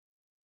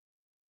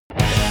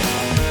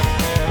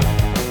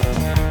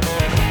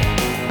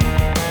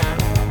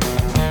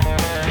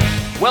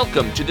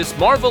Welcome to this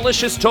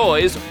Marvelicious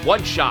Toys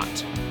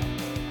one-shot.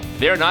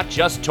 They're not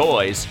just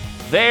toys,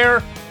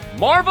 they're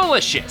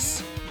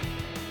Marvelicious.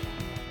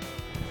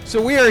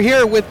 So we are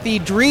here with the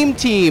dream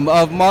team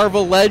of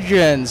Marvel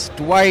Legends,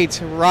 Dwight,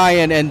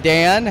 Ryan, and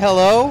Dan.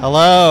 Hello.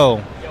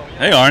 Hello.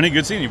 Hey, Arnie.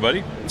 Good seeing you,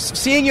 buddy.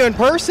 Seeing you in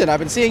person. I've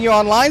been seeing you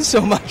online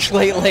so much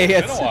lately.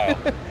 It's been a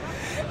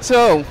while.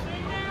 So,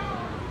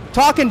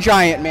 talking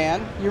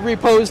Giant-Man, you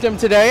reposed him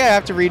today. I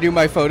have to redo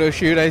my photo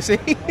shoot, I see.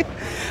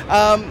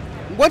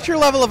 What's your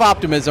level of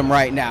optimism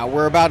right now?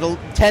 We're about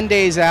 10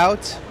 days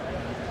out.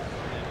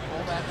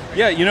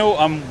 Yeah, you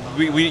know,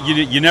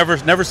 you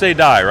never say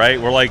die,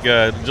 right? We're like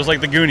just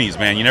like the Goonies,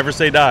 man. You never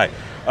say die.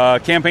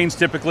 Campaigns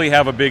typically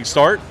have a big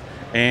start,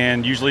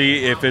 and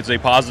usually, if it's a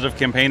positive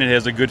campaign, it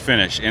has a good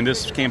finish. And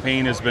this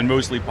campaign has been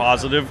mostly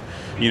positive.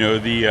 You know,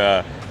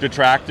 the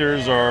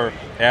detractors are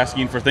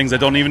asking for things that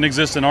don't even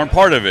exist and aren't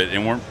part of it,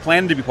 and weren't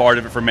planned to be part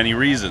of it for many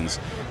reasons.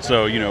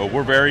 So, you know,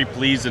 we're very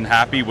pleased and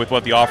happy with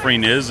what the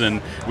offering is,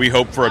 and we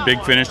hope for a big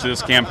finish to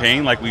this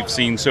campaign, like we've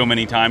seen so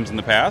many times in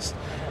the past.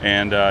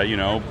 And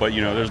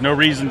there's no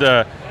reason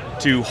to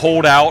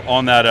hold out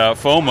on that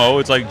FOMO.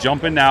 It's like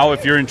jump in now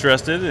if you're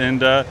interested,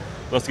 and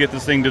let's get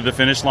this thing to the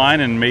finish line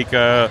and make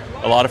a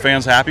lot of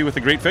fans happy with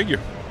a great figure.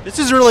 This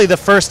is really the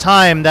first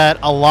time that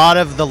a lot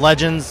of the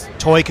Legends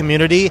toy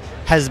community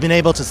has been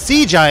able to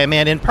see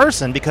Giant-Man in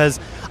person, because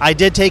I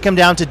did take him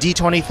down to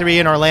D23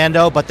 in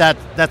Orlando, but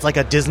that's like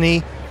a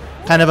Disney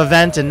kind of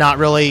event and not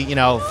really,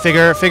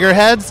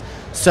 figureheads.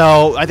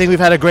 So I think we've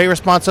had a great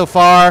response so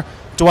far.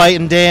 Dwight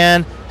and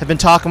Dan have been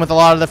talking with a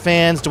lot of the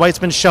fans. Dwight's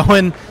been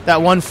showing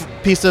that one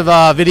piece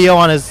of video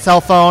on his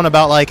cell phone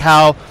about like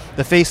how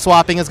the face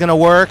swapping is going to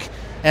work.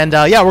 And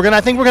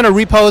I think we're gonna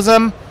repose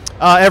him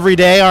every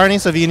day, Arnie.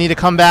 So if you need to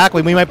come back,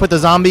 we might put the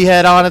zombie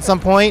head on at some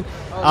point.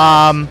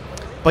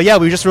 But yeah,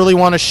 we just really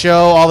want to show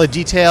all the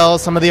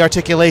details, some of the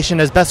articulation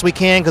as best we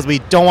can, because we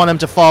don't want him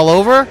to fall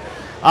over.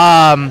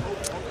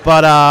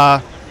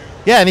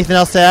 Anything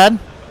else to add?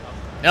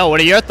 No,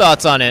 what are your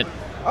thoughts on it?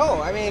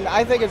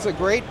 I think it's a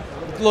great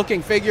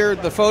looking figure.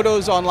 The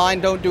photos online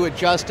don't do it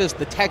justice.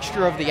 The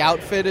texture of the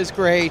outfit is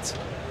great.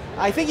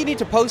 I think you need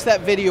to post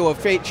that video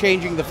of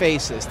changing the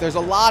faces. There's a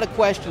lot of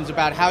questions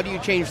about how do you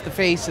change the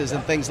faces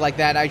and things like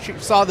that. I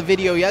saw the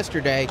video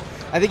yesterday.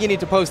 I think you need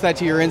to post that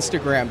to your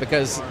Instagram,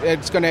 because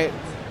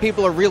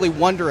people are really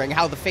wondering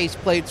how the face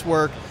plates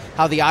work,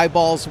 how the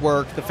eyeballs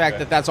work, the fact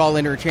that that's all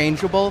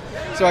interchangeable.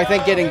 So I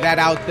think getting that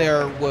out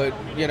there would,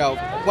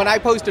 when I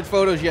posted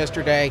photos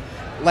yesterday,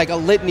 like a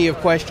litany of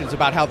questions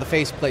about how the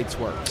face plates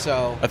work.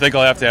 So I think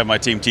I'll have to have my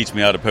team teach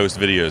me how to post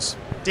videos.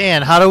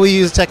 Dan, how do we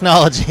use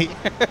technology?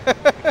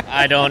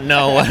 I don't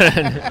know.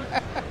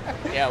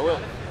 Yeah,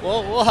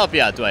 we'll help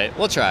you out, Dwight.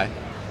 We'll try.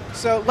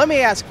 So let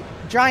me ask,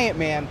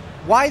 Giant-Man,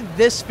 why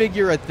this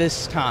figure at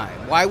this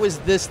time? Why was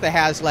this the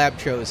Haslab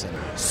chosen?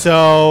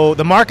 So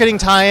the marketing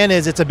tie-in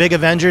is it's a big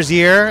Avengers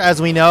year.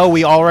 As we know,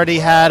 we already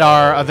had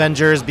our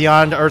Avengers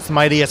Beyond Earth's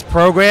Mightiest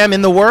program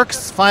in the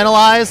works,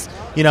 finalized.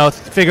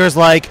 Figures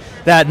like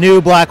that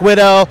new Black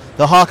Widow,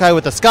 the Hawkeye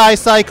with the Sky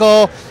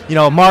Cycle,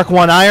 Mark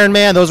I Iron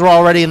Man, those were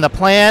already in the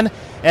plan.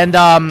 And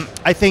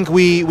I think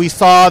we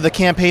saw the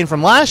campaign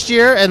from last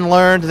year and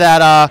learned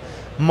that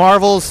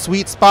Marvel's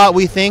sweet spot,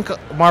 we think,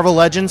 Marvel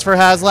Legends for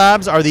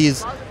Haslabs, are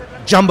these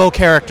jumbo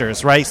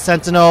characters, right?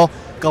 Sentinel,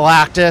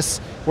 Galactus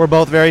were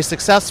both very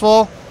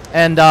successful.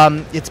 And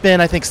it's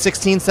been, I think,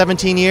 16,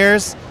 17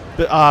 years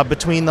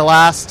between the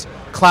last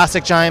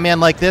classic Giant-Man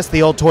like this,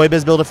 the old Toy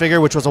Biz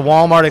Build-A-Figure, which was a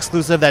Walmart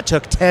exclusive that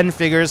took 10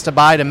 figures to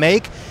buy to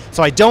make.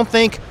 So I don't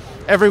think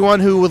everyone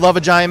who would love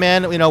a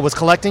Giant-Man, was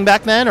collecting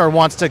back then or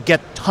wants to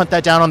hunt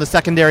that down on the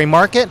secondary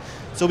market.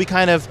 So we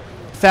kind of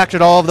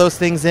factored all of those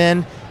things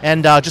in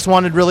and just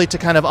wanted really to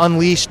kind of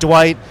unleash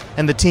Dwight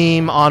and the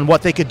team on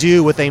what they could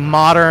do with a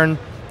modern,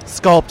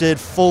 sculpted,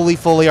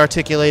 fully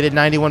articulated,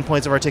 91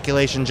 points of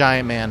articulation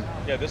Giant-Man.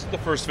 Yeah, this is the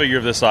first figure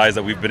of this size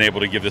that we've been able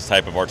to give this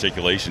type of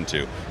articulation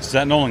to.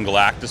 Sentinel and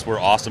Galactus were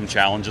awesome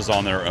challenges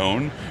on their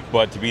own,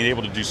 but to be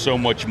able to do so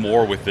much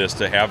more with this,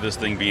 to have this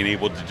thing being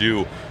able to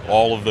do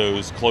all of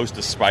those close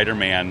to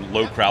Spider-Man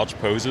low crouch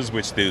poses,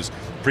 which those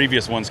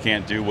previous ones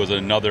can't do, was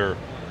another.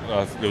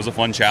 It was a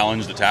fun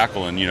challenge to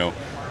tackle, and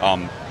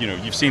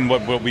you've seen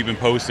what we've been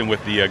posting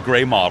with the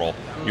gray model.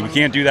 We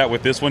can't do that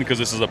with this one because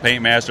this is a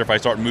paint master. If I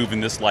start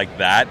moving this like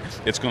that,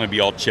 it's going to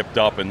be all chipped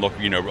up and look,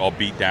 all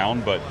beat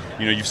down. But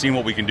you've seen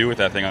what we can do with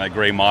that thing on that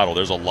gray model.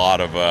 There's a lot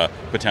of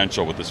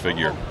potential with this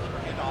figure.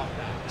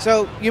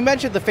 So you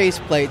mentioned the face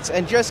plates,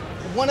 and just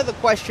one of the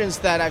questions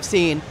that I've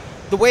seen,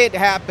 the way it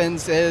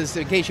happens is,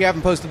 in case you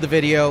haven't posted the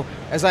video,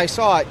 as I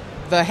saw it,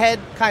 the head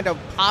kind of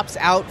pops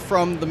out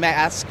from the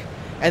mask,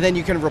 and then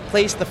you can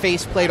replace the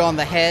faceplate on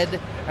the head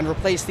and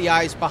replace the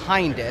eyes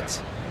behind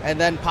it, and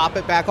then pop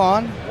it back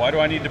on. Why do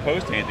I need to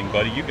post anything,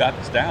 buddy? You got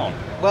this down.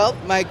 Well,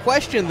 my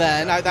question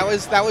then, that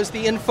was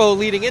the info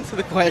leading into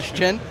the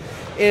question,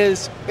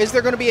 is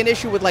there going to be an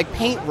issue with like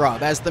paint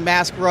rub as the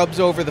mask rubs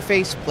over the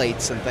face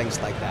plates and things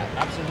like that?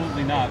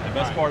 Absolutely not. The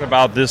best part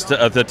about this,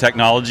 the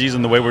technologies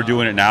and the way we're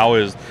doing it now,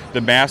 is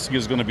the mask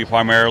is going to be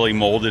primarily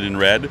molded in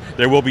red.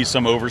 There will be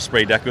some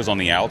overspray decos on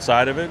the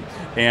outside of it,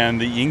 and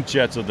the ink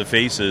jets of the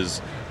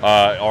faces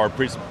are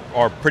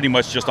pretty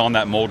much just on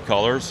that mold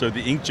color. So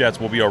the ink jets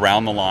will be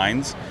around the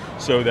lines,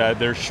 so that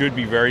there should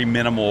be very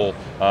minimal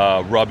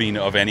rubbing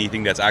of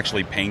anything that's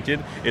actually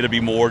painted. It'll be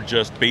more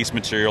just base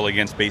material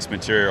against base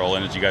material,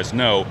 and as you guys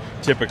know,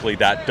 typically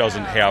that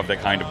doesn't have that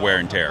kind of wear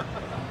and tear.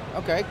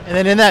 Okay. And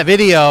then in that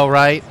video,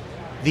 right,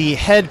 the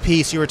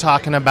headpiece you were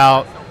talking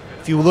about,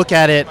 if you look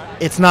at it,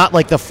 it's not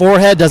like the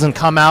forehead doesn't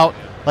come out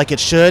like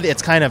it should.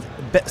 It's kind of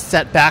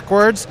set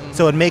backwards,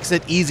 so it makes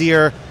it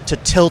easier to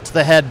tilt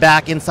the head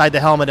back inside the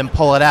helmet and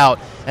pull it out.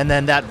 And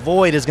then that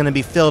void is going to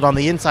be filled on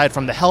the inside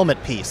from the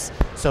helmet piece.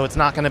 So it's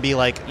not going to be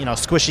like,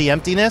 squishy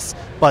emptiness,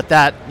 but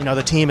that,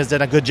 the team has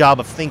done a good job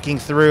of thinking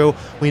through.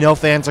 We know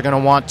fans are going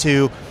to want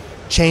to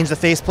change the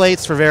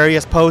faceplates for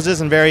various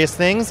poses and various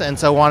things, and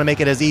so want to make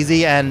it as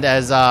easy and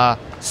as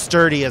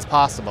sturdy as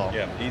possible.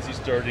 Yeah, easy,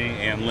 sturdy,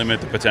 and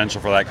limit the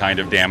potential for that kind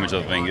of damage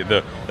of the thing.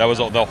 That was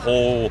the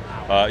whole.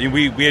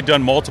 We had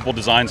done multiple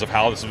designs of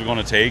how this was going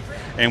to take,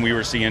 and we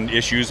were seeing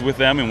issues with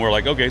them, and we're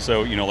like, okay,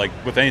 so like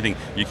with anything,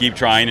 you keep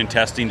trying and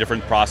testing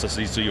different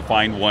processes so you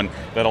find one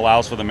that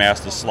allows for the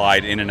mask to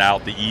slide in and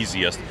out the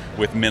easiest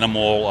with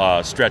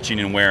minimal stretching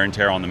and wear and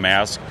tear on the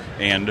mask,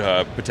 and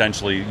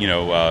potentially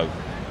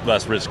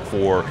less risk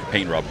for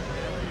paint rub.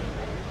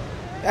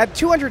 At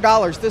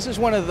 $200, this is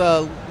one of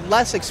the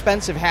less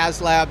expensive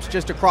Haslabs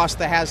just across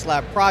the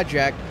Haslab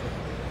project.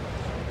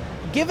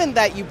 Given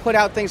that you put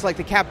out things like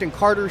the Captain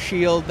Carter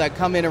shield that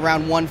come in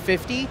around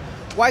 $150,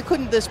 why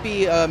couldn't this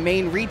be a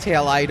main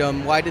retail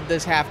item? Why did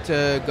this have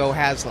to go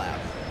Haslab?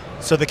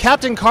 So the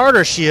Captain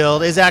Carter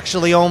shield is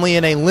actually only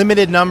in a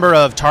limited number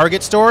of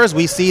Target stores.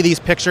 We see these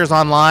pictures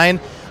online,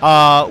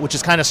 which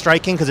is kind of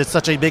striking because it's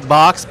such a big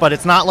box, but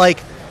it's not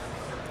like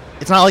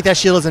that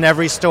shield is in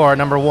every store,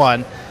 number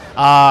one.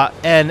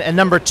 And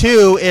number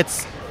two,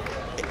 it's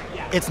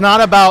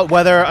not about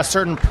whether a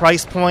certain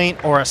price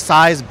point or a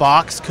size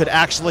box could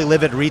actually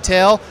live at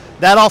retail.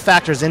 That all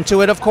factors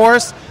into it, of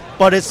course,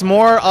 but it's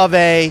more of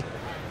a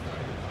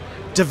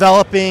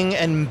developing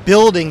and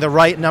building the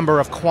right number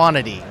of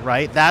quantity,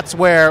 right? That's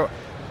where,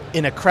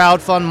 in a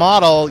crowdfund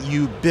model,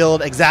 you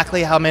build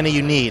exactly how many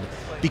you need.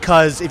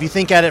 Because if you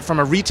think at it from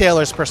a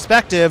retailer's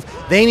perspective,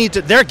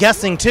 they're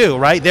guessing too,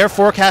 right? They're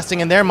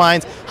forecasting in their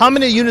minds, how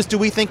many units do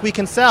we think we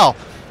can sell?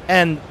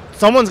 And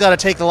someone's got to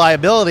take the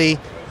liability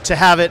to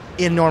have it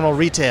in normal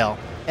retail.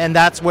 And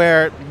that's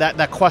where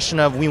that question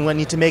of we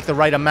need to make the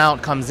right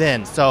amount comes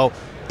in. So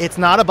it's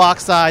not a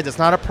box size, it's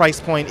not a price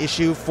point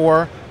issue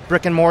for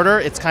brick and mortar.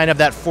 It's kind of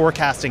that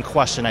forecasting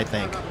question, I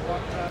think.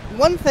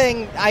 One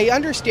thing, I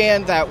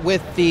understand that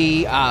with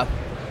the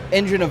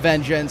Engine of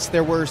Vengeance,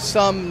 there were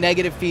some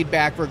negative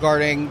feedback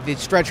regarding the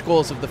stretch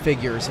goals of the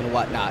figures and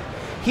whatnot.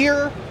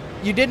 Here,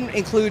 you didn't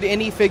include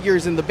any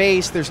figures in the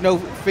base. There's no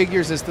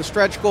figures as the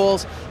stretch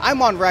goals.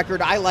 I'm on record,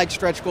 I like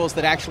stretch goals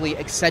that actually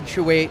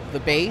accentuate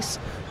the base,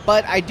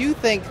 but I do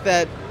think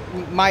that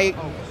my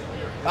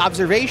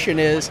observation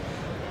is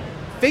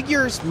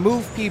figures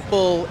move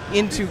people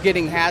into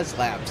getting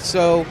Haslabs.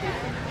 So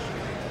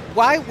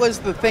why was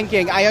the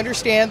thinking, I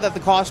understand that the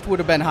cost would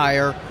have been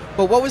higher,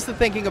 but what was the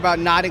thinking about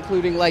not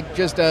including like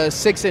just a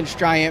 6-inch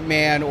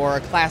Giant-Man or a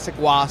classic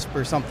Wasp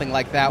or something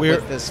like that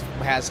with this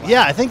Haslab?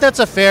 Yeah, I think that's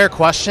a fair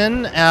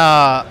question.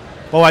 Well,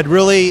 I'd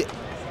really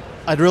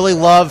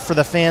love for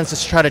the fans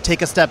to try to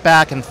take a step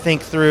back and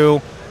think through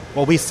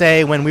what we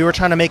say when we were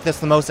trying to make this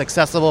the most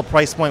accessible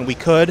price point we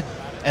could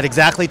at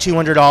exactly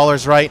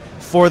 $200, right,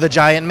 for the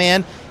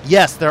Giant-Man.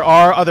 Yes, there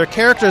are other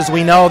characters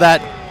we know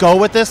that go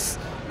with this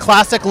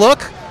classic look.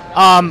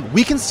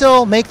 We can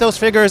still make those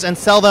figures and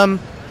sell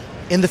them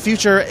in the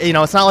future.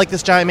 It's not like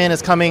this Giant-Man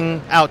is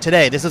coming out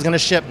today. This is going to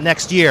ship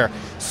next year.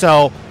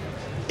 So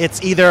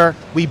it's either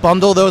we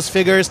bundle those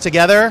figures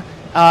together,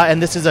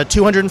 and this is a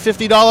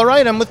 $250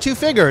 item with two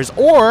figures,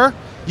 or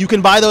you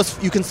can buy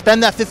those. You can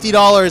spend that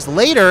 $50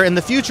 later in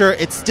the future.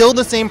 It's still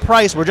the same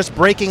price. We're just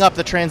breaking up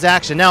the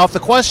transaction. Now, if the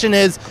question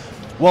is,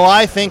 well,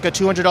 I think a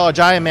 $200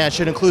 Giant-Man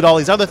should include all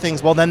these other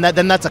things, well, then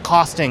that's a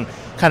costing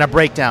kind of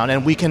breakdown,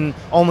 and we can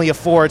only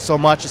afford so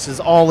much. This is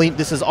all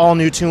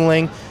new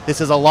tooling.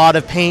 This is a lot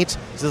of paint.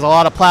 This is a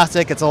lot of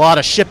plastic. It's a lot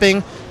of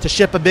shipping to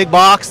ship a big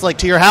box like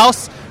to your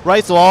house,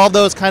 right? So all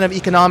those kind of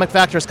economic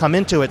factors come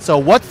into it. So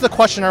what's the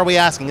question are we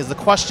asking? Is the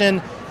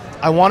question,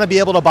 I want to be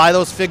able to buy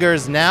those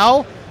figures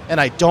now, and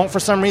I don't for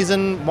some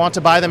reason want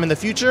to buy them in the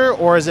future,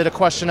 or is it a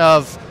question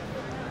of,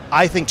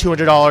 I think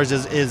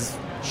 $200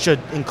 should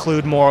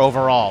include more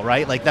overall,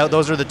 right? Like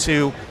those are the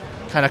two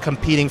kind of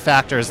competing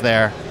factors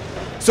there.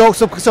 So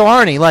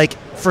Arnie, like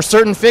for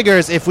certain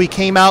figures, if we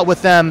came out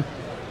with them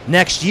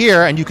next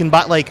year and you can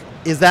buy, like,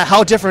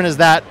 how different is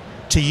that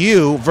to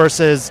you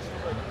versus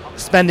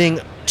spending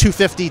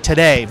 $250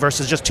 today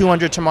versus just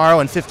 $200 tomorrow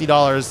and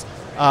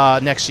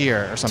 $50 next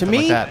year or something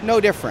like that? To me, no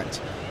different.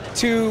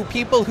 To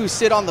people who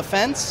sit on the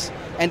fence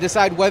and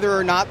decide whether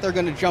or not they're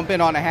going to jump in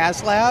on a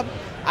Haslab,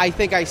 I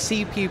think I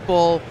see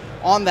people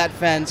on that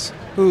fence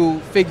who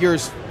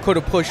figures could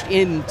have pushed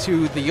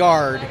into the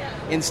yard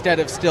instead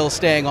of still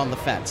staying on the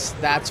fence.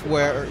 That's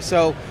where,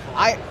 so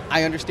I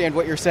understand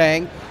what you're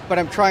saying, but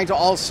I'm trying to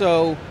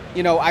also,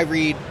 I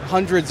read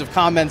hundreds of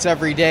comments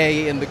every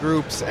day in the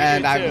groups,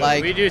 and I'm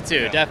like... We do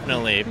too,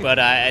 definitely, but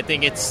I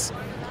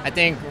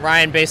think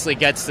Ryan basically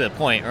gets to the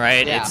point,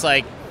 right? Yeah. It's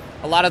like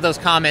a lot of those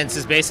comments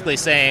is basically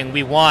saying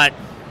we want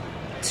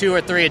 2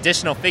 or 3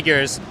 additional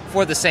figures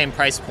for the same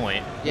price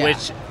point,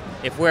 which,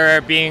 if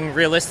we're being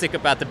realistic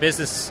about the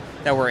business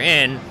that we're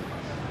in,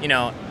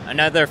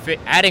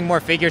 adding more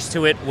figures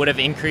to it would have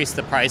increased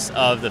the price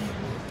of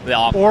the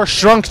offer. Or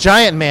shrunk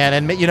Giant-Man,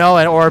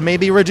 and or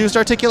maybe reduced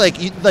articulate.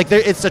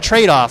 It's a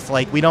trade-off.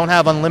 Like, we don't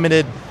have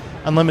unlimited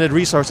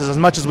resources as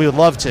much as we would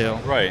love to.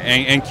 Right,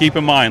 and keep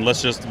in mind,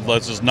 let's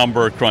just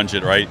number crunch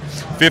it, right?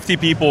 50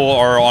 people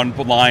are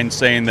online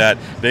saying that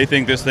they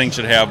think this thing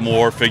should have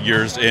more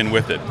figures in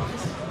with it.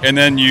 And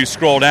then you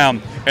scroll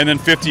down, and then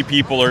 50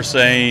 people are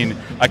saying,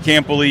 I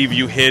can't believe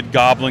you hid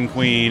Goblin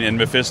Queen and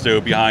Mephisto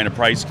behind a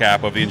price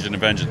cap of the Engine of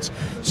Vengeance.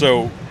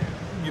 So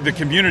the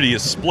community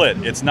is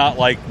split. It's not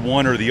like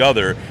one or the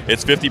other.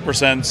 It's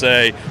 50%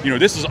 say,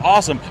 this is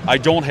awesome, I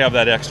don't have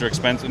that extra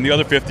expense, and the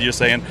other 50 are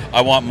saying, I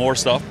want more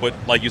stuff, but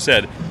like you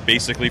said,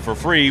 basically for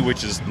free,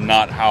 which is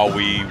not how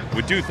we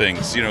would do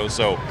things,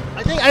 so...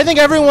 I think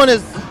everyone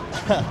is,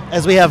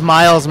 as we have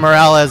Miles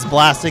Morales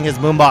blasting his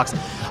boombox,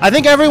 I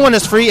think everyone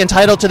is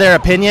entitled to their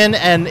opinion,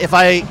 and if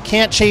I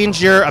can't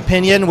change your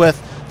opinion with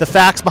the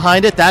facts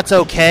behind it, that's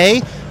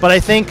okay, but I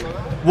think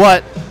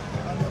what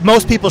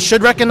most people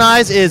should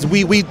recognize is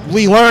we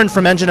learned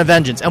from Engine of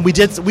Vengeance, and we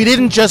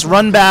didn't just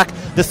run back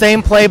the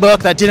same playbook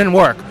that didn't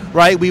work,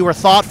 right? We were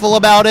thoughtful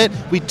about it,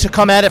 to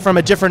come at it from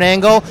a different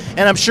angle,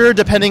 and I'm sure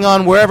depending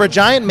on wherever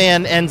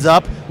Giant-Man ends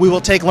up, we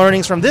will take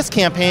learnings from this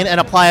campaign and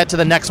apply it to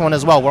the next one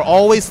as well. We're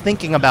always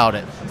thinking about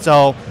it.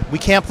 So we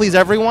can't please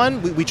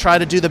everyone. We try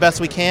to do the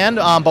best we can,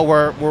 but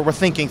we're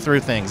thinking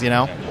through things,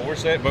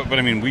 But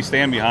I mean, we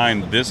stand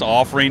behind this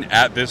offering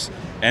at this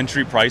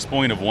entry price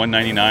point of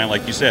 $199.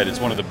 Like you said, it's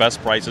one of the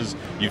best prices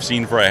you've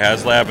seen for a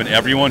Haslab, and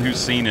everyone who's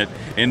seen it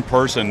in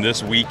person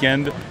this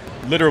weekend,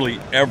 literally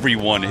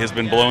everyone has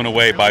been blown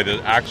away by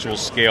the actual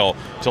scale.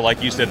 So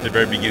like you said at the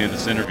very beginning of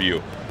this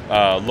interview,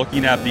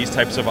 looking at these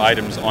types of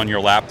items on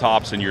your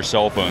laptops and your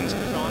cell phones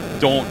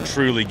don't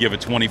truly give a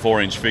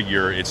 24-inch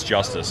figure its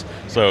justice.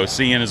 So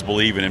seeing is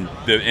believing,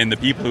 and the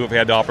people who have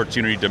had the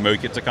opportunity to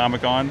make it to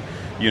Comic-Con,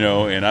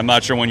 and I'm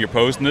not sure when you're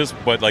posting this,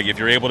 but like if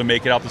you're able to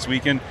make it out this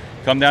weekend,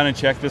 come down and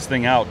check this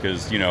thing out,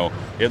 because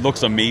it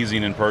looks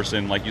amazing in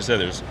person. Like you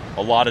said, there's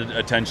a lot of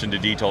attention to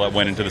detail that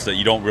went into this that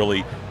you don't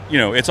really,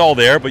 it's all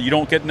there, but you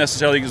don't get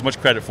necessarily as much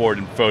credit for it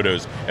in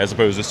photos as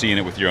opposed to seeing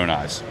it with your own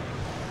eyes.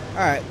 All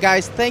right,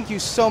 guys, thank you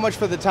so much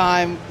for the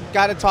time.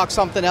 Got to talk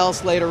something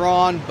else later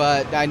on,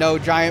 but I know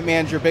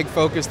Giant-Man's your big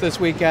focus this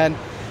weekend,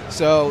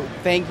 so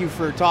thank you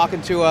for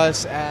talking to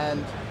us,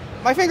 and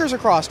my fingers are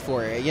crossed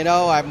for you.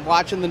 I'm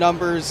watching the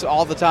numbers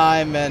all the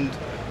time, and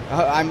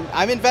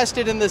I'm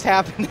invested in this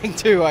happening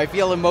too. I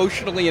feel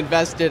emotionally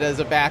invested as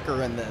a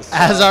backer in this.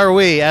 As are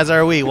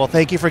we. Well,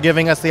 thank you for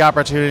giving us the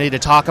opportunity to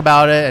talk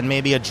about it and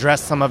maybe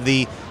address some of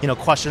the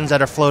questions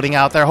that are floating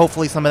out there.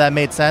 Hopefully some of that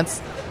made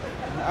sense.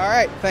 All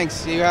right,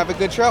 thanks. You have a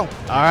good show.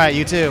 All right,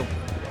 you too.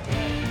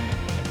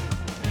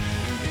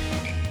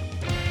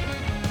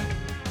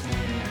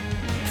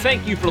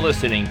 Thank you for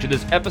listening to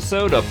this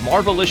episode of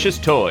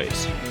Marvelicious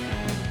Toys.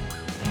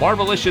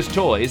 Marvelicious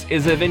Toys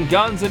is a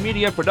Venganza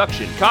Media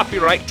production,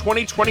 copyright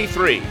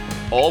 2023,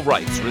 all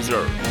rights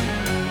reserved.